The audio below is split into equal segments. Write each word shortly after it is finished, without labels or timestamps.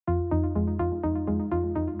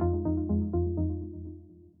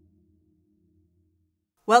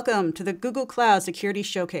Welcome to the Google Cloud Security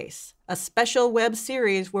Showcase, a special web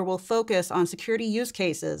series where we'll focus on security use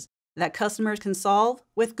cases that customers can solve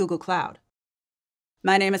with Google Cloud.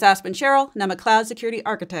 My name is Aspen Sherrill, and I'm a Cloud Security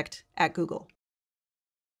Architect at Google.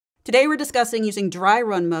 Today we're discussing using dry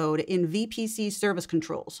run mode in VPC Service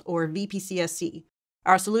Controls, or VPC-SC,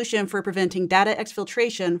 our solution for preventing data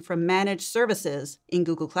exfiltration from managed services in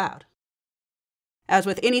Google Cloud. As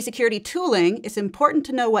with any security tooling, it's important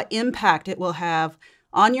to know what impact it will have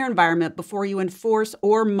on your environment before you enforce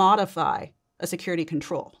or modify a security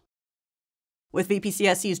control. With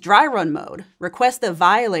VPC-SC's dry run mode, requests that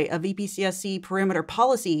violate a VPC-SC perimeter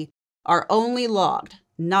policy are only logged,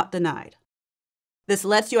 not denied. This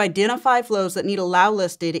lets you identify flows that need allow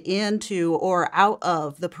listed into or out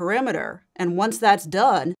of the perimeter, and once that's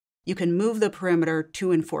done, you can move the perimeter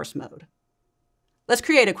to enforce mode. Let's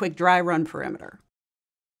create a quick dry run perimeter.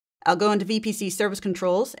 I'll go into VPC Service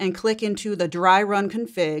Controls and click into the dry run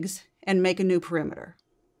configs and make a new perimeter.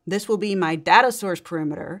 This will be my data source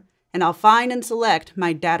perimeter, and I'll find and select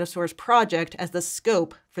my data source project as the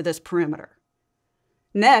scope for this perimeter.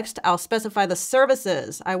 Next, I'll specify the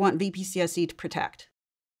services I want VPC-SC to protect.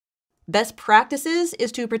 Best practices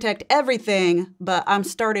is to protect everything, but I'm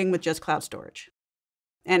starting with just cloud storage.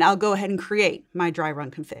 And I'll go ahead and create my dry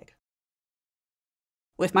run config.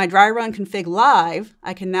 With my dry run config live,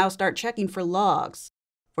 I can now start checking for logs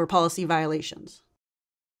for policy violations.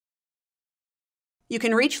 You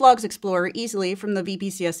can reach Logs Explorer easily from the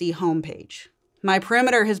VPC-SC homepage. My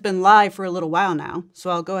perimeter has been live for a little while now,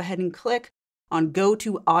 so I'll go ahead and click on Go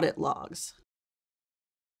to Audit Logs.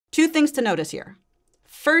 Two things to notice here.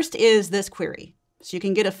 First is this query, so you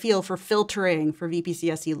can get a feel for filtering for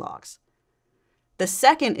VPC-SC logs. The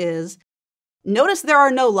second is, notice there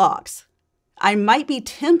are no logs. I might be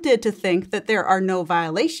tempted to think that there are no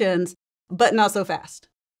violations, but not so fast.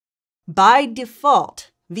 By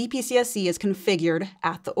default, VPC-SC is configured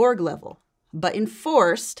at the org level, but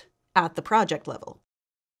enforced at the project level.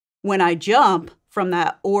 When I jump from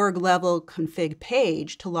that org level config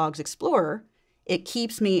page to Logs Explorer, it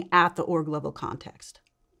keeps me at the org level context.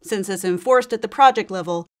 Since it's enforced at the project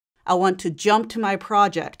level, I want to jump to my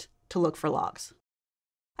project to look for logs.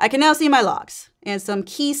 I can now see my logs, and some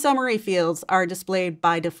key summary fields are displayed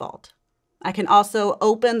by default. I can also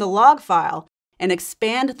open the log file and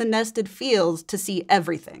expand the nested fields to see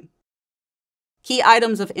everything. Key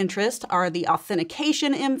items of interest are the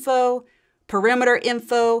authentication info, perimeter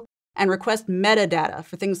info, and request metadata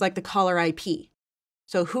for things like the caller IP,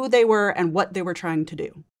 so who they were and what they were trying to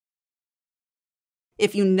do.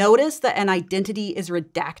 If you notice that an identity is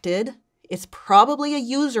redacted, it's probably a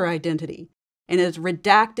user identity and is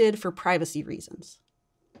redacted for privacy reasons.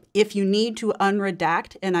 If you need to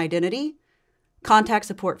unredact an identity, contact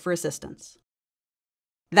support for assistance.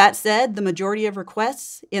 That said, the majority of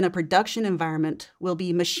requests in a production environment will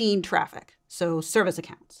be machine traffic, so service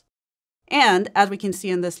accounts. And as we can see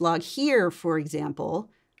in this log here, for example,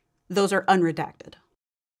 those are unredacted.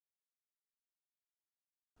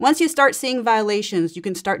 Once you start seeing violations, you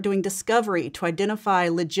can start doing discovery to identify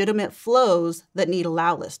legitimate flows that need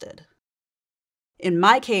allow listed. In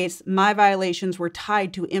my case, my violations were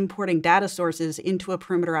tied to importing data sources into a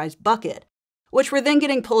perimeterized bucket, which were then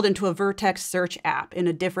getting pulled into a Vertex search app in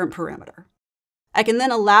a different perimeter. I can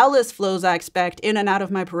then allow list flows I expect in and out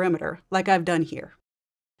of my perimeter, like I've done here.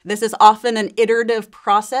 This is often an iterative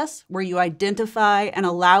process where you identify and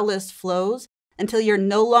allow list flows until you're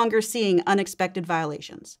no longer seeing unexpected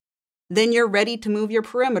violations. Then you're ready to move your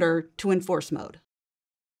perimeter to enforce mode.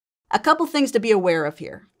 A couple things to be aware of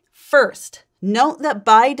here. First, note that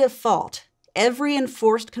by default, every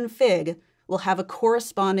enforced config will have a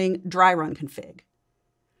corresponding dry run config.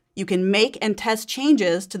 You can make and test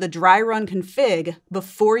changes to the dry run config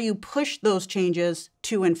before you push those changes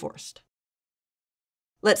to enforced.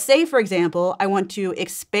 Let's say, for example, I want to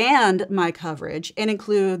expand my coverage and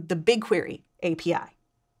include the BigQuery API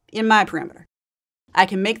in my perimeter. I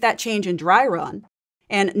can make that change in dry run,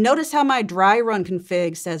 and notice how my dry run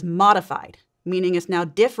config says modified, meaning it's now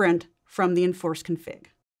different from the enforced config.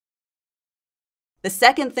 The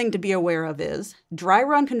second thing to be aware of is dry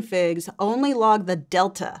run configs only log the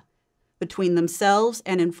delta between themselves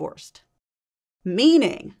and enforced,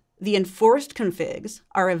 meaning the enforced configs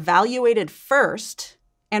are evaluated first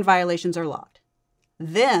and violations are logged.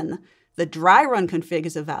 Then the dry run config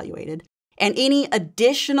is evaluated and any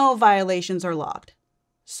additional violations are logged.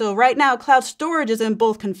 So right now, cloud storage is in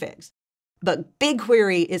both configs, but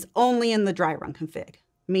BigQuery is only in the dry run config,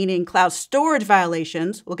 meaning cloud storage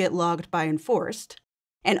violations will get logged by enforced,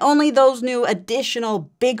 and only those new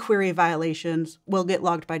additional BigQuery violations will get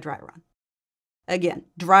logged by dry run. Again,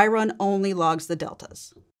 dry run only logs the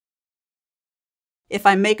deltas. If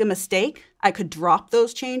I make a mistake, I could drop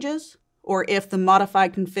those changes, or if the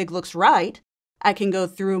modified config looks right, I can go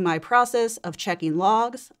through my process of checking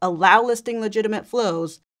logs, allow listing legitimate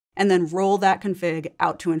flows, and then roll that config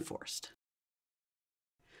out to enforced.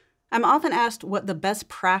 I'm often asked what the best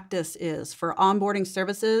practice is for onboarding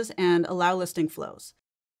services and allow listing flows.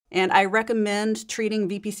 And I recommend treating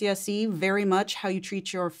VPC-SC very much how you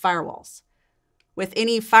treat your firewalls. With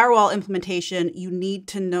any firewall implementation, you need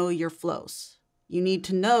to know your flows. You need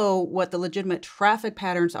to know what the legitimate traffic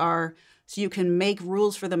patterns are so you can make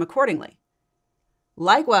rules for them accordingly.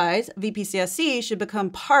 Likewise, VPC-SC should become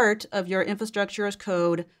part of your infrastructure as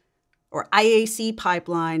code or IAC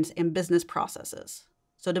pipelines and business processes.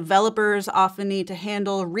 So developers often need to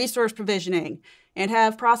handle resource provisioning and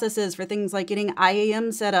have processes for things like getting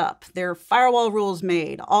IAM set up, their firewall rules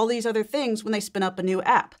made, all these other things when they spin up a new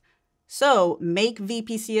app. So make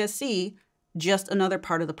VPC-SC just another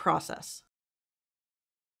part of the process.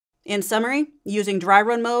 In summary, using dry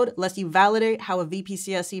run mode lets you validate how a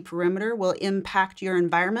VPC-SC perimeter will impact your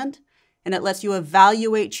environment, and it lets you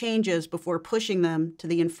evaluate changes before pushing them to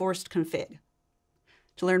the enforced config.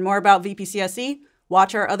 To learn more about VPC-SC,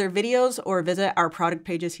 watch our other videos or visit our product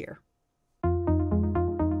pages here.